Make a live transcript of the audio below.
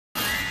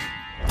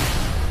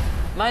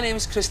My name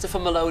is Christopher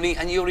Maloney,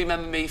 and you'll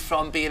remember me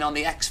from being on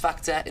the X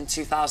Factor in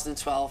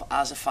 2012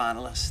 as a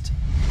finalist.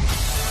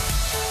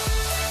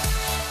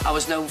 I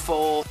was known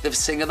for the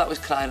singer that was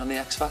crying on the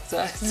X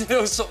Factor, you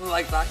know, something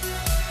like that.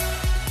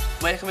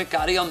 Working with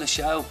Gary on the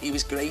show, he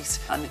was great,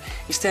 and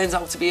he turns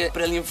out to be a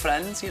brilliant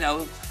friend, you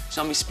know, he's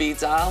on my speed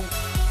dial.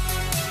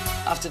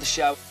 After the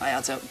show, I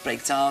had a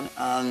breakdown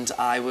and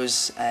I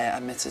was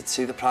admitted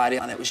to the Priory,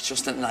 and it was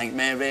just a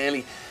nightmare,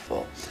 really.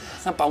 But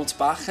I bounced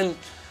back and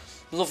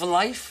loving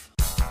life.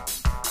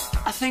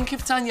 I think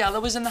if Daniela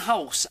was in the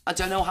house, I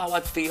don't know how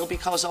I'd feel,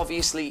 because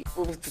obviously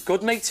we were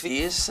good mates for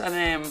years,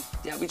 and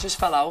yeah, we just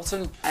fell out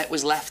and it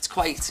was left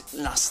quite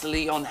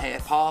nastily on her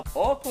part.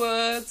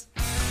 Awkward!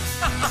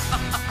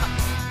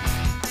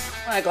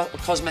 I got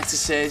cosmetic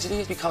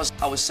surgery because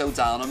I was so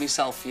down on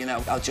myself, you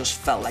know. I just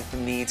felt like I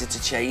needed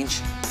to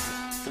change.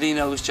 3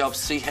 nose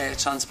jobs, 3 hair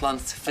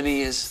transplants,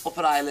 veneers,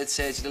 upper eyelid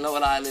surgery,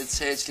 lower eyelid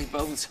surgery,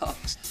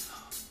 Botox.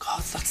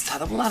 God, that's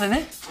terrible, that, isn't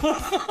it?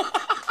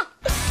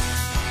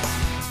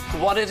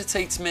 What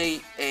irritates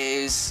me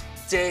is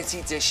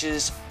dirty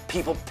dishes,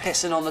 people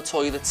pissing on the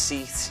toilet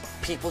seat,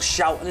 people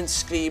shouting and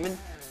screaming.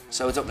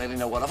 So I don't really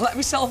know what I've let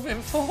myself in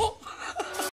for.